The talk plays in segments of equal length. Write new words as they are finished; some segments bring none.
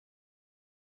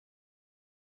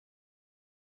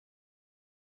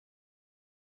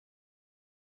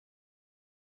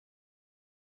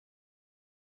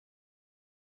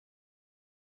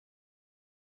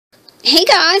Hey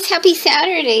guys, happy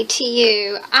Saturday to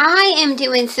you. I am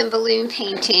doing some balloon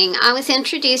painting. I was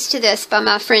introduced to this by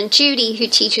my friend Judy, who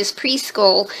teaches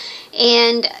preschool,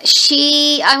 and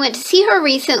I went to see her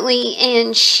recently,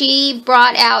 and she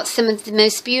brought out some of the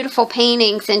most beautiful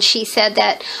paintings, and she said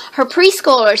that her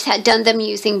preschoolers had done them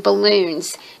using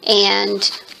balloons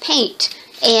and paint,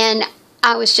 and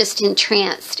I was just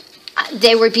entranced.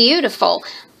 They were beautiful.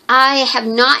 I have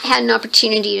not had an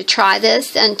opportunity to try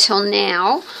this until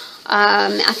now.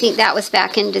 I think that was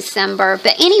back in December.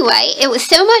 But anyway, it was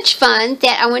so much fun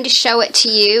that I wanted to show it to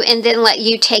you and then let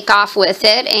you take off with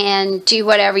it and do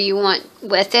whatever you want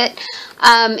with it.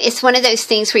 It's one of those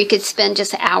things where you could spend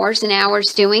just hours and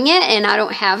hours doing it, and I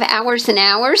don't have hours and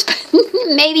hours, but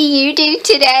maybe you do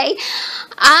today.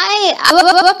 I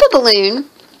blew up a balloon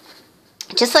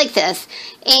just like this,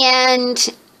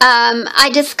 and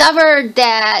I discovered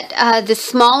that the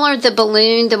smaller the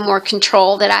balloon, the more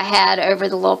control that I had over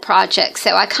the little project.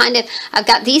 So I've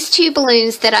got these two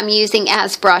balloons that I'm using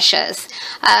as brushes.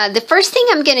 The first thing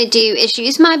I'm going to do is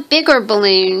use my bigger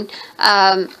balloon.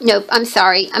 Nope, I'm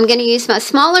sorry. I'm going to use my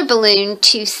smaller balloon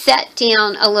to set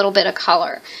down a little bit of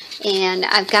color. And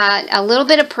I've got a little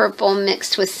bit of purple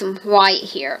mixed with some white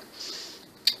here.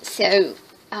 So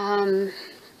I'm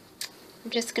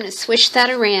just going to swish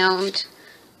that around.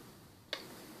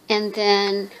 And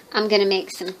then I'm going to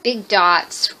make some big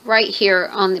dots right here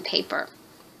on the paper.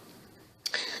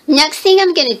 Next thing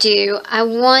I'm going to do, I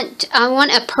want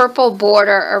a purple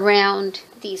border around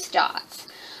these dots.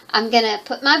 I'm going to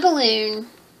put my balloon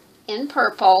in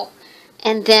purple,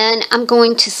 and then I'm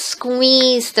going to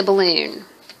squeeze the balloon.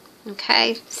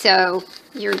 Okay, so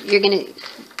you're going to,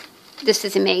 this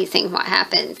is amazing what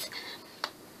happens.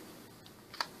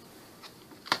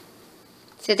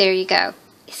 So there you go.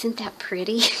 Isn't that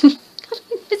pretty?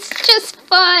 It's just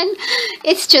fun.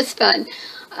 It's just fun.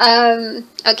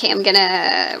 Okay, I'm going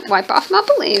to wipe off my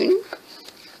balloon.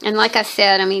 And like I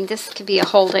said, I mean, this could be a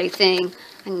whole day thing.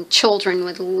 And children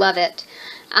would love it.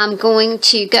 I'm going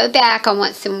to go back. I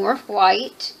want some more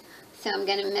white. So I'm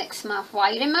going to mix my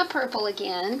white and my purple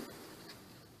again.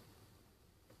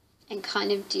 And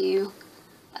kind of do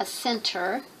a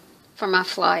center for my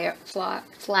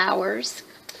flowers.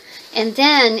 And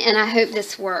then, and I hope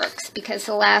this works, because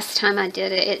the last time I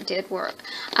did it, it did work.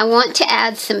 I want to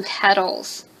add some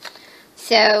petals.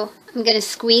 So I'm going to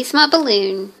squeeze my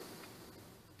balloon,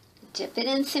 dip it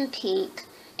in some pink,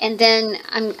 and then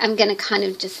I'm going to kind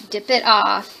of just dip it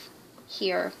off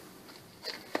here.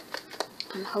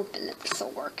 I'm hoping that this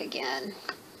will work again.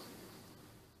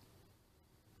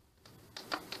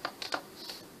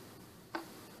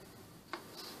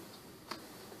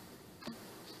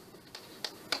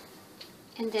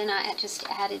 And then I just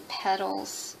added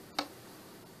petals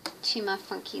to my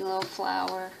funky little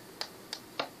flower.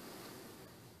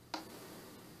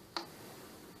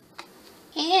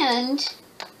 And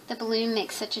the balloon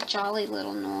makes such a jolly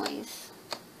little noise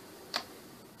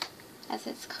as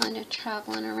it's kind of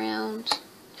traveling around.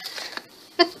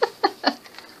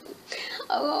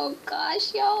 Oh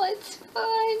gosh, y'all, it's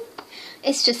fun.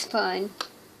 It's just fun.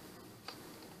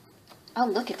 Oh,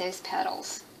 look at those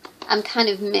petals. I'm kind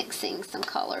of mixing some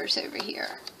colors over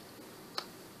here.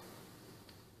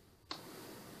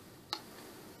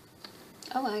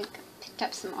 Oh, I picked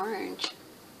up some orange.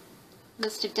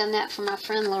 Must have done that for my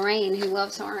friend Lorraine, who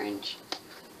loves orange.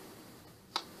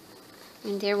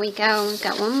 And there we go. We've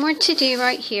got one more to do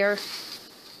right here.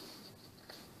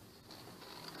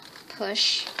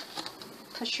 Push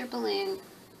your balloon.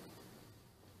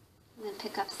 And then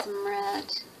pick up some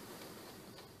red.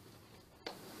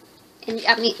 And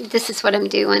I mean, this is what I'm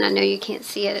doing. I know you can't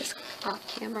see it. It's off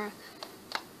camera.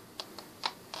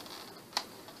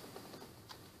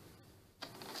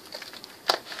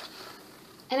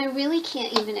 And I really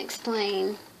can't even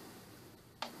explain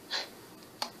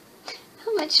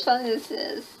how much fun this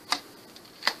is.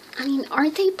 I mean,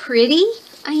 aren't they pretty?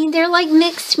 I mean, they're like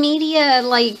mixed media,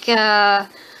 like,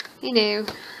 you know.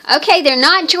 Okay, they're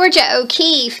not Georgia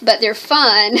O'Keeffe, but they're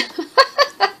fun.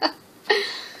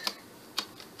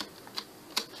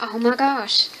 Oh my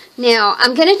gosh. Now,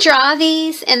 I'm going to draw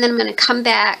these, and then I'm going to come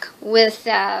back with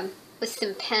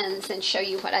some pens and show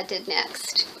you what I did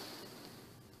next.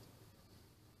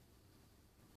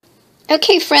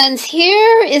 Okay, friends,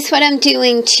 here is what I'm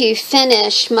doing to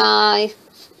finish my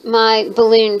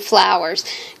balloon flowers.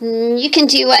 You can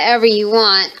do whatever you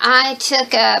want. I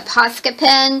took a Posca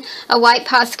pen, a white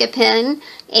Posca pen,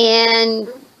 and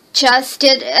just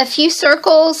did a few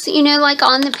circles, you know, like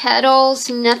on the petals,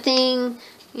 nothing...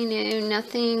 You know,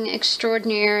 nothing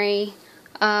extraordinary.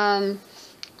 And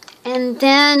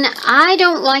then I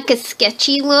don't like a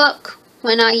sketchy look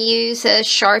when I use a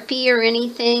Sharpie or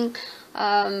anything.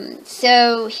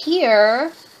 So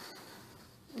here,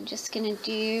 I'm just going to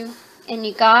do, and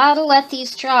you gotta let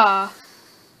these dry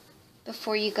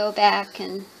before you go back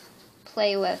and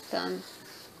play with them,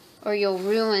 or you'll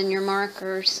ruin your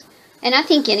markers. And I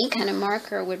think any kind of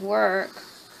marker would work.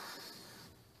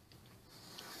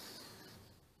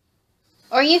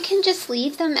 Or you can just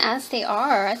leave them as they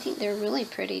are. I think they're really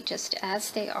pretty just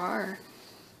as they are.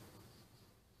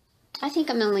 I think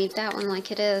I'm going to leave that one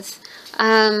like it is.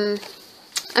 I'm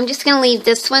just going to leave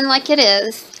this one like it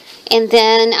is. And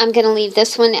then I'm going to leave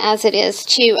this one as it is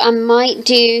too. I might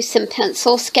do some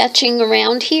pencil sketching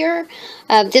around here.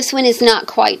 This one is not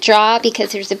quite dry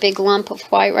because there's a big lump of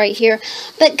white right here.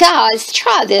 But guys,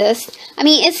 try this. I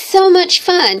mean, it's so much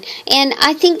fun. And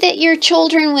I think that your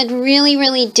children would really,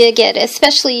 really dig it.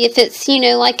 Especially if it's, you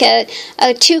know, like a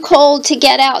too cold to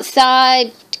get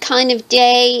outside kind of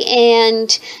day.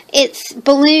 And it's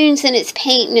balloons and it's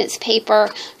paint and it's paper.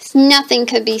 Nothing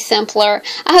could be simpler.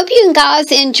 I hope you guys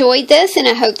enjoyed this, and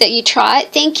I hope that you try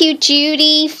it. Thank you,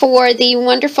 Judy, for the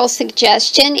wonderful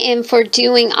suggestion and for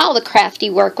doing all the crafty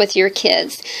work with your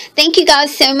kids. Thank you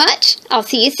guys so much. I'll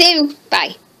see you soon.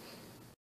 Bye.